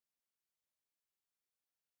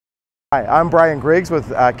Hi, I'm Brian Griggs with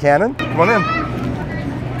Canon. Come on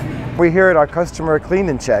in. We're here at our customer clean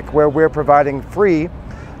and check, where we're providing free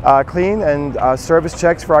clean and service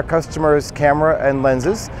checks for our customers' camera and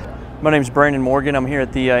lenses. My name is Brandon Morgan. I'm here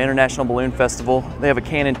at the International Balloon Festival. They have a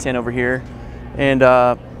Canon tent over here, and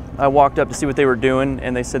I walked up to see what they were doing,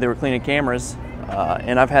 and they said they were cleaning cameras.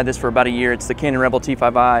 And I've had this for about a year. It's the Canon Rebel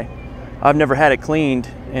T5i. I've never had it cleaned,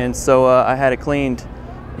 and so I had it cleaned.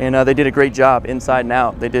 And they did a great job inside and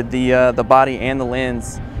out. They did the body and the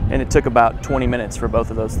lens, and it took about 20 minutes for both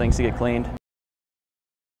of those things to get cleaned.